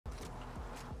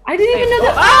I didn't even know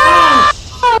that.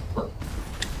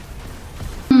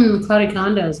 Cloudy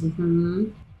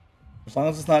condos. As long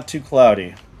as it's not too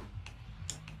cloudy.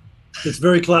 It's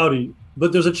very cloudy,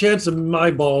 but there's a chance of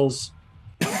my balls.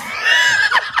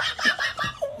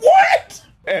 What?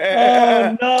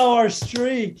 Oh no, our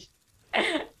streak.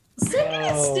 Second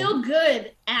is still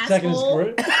good, Second is asshole.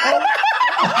 great.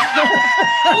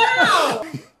 Wow.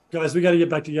 Guys, we got to get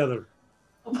back together.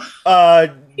 You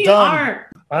Done. aren't.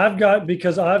 I've got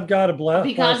a blast.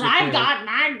 Because plastic I've can. got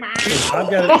my. I've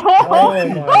got it. Oh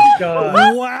my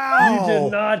god. Wow. You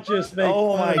did not just make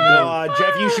Oh fun my of me. god,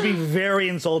 Jeff, you should be very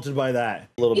insulted by that.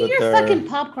 A little Eat bit your there. fucking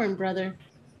popcorn, brother.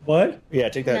 What? Yeah,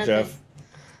 take that, Nothing.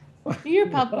 Jeff. Eat your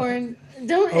popcorn.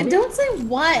 Don't say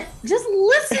what. Just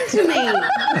listen to me.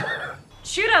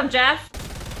 Shoot him, Jeff.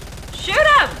 Shoot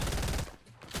him.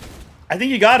 I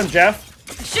think you got him, Jeff.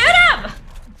 Shoot him.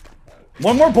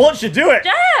 One more bullet should do it.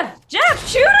 Jeff,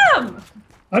 shoot him.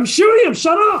 I'm shooting him.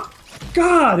 Shut up.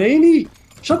 God, Amy,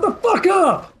 shut the fuck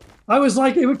up. I was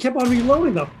like, it kept on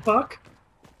reloading. The fuck.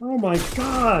 Oh my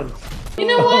god. You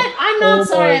know what? I'm not Oh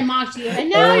sorry my- I mocked you. And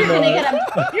now you're gonna get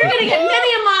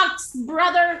many a mocks,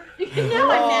 brother. You know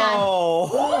I'm mad. Oh.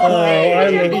 I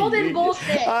With your love golden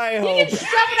bullshit. I You can hope.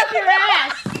 shove it up your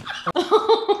ass.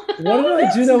 What did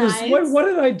I do? That was nice. what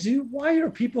did I do? Why are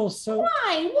people so?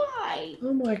 Why?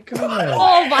 Oh my god.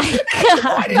 Oh my god.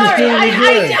 Sorry, Why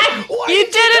You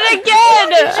did it Why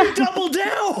again. did you double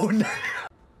down?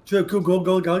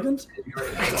 Go Goggins.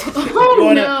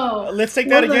 Oh no. Let's take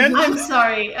that again. I'm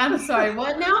sorry.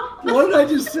 What now? What did I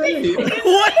just say?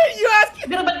 What? You asked?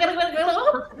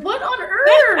 What on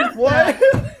earth? What?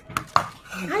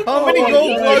 How many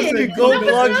gold plugs did gold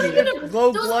plugs?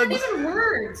 Gold Those plugs. aren't even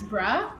words, bruh.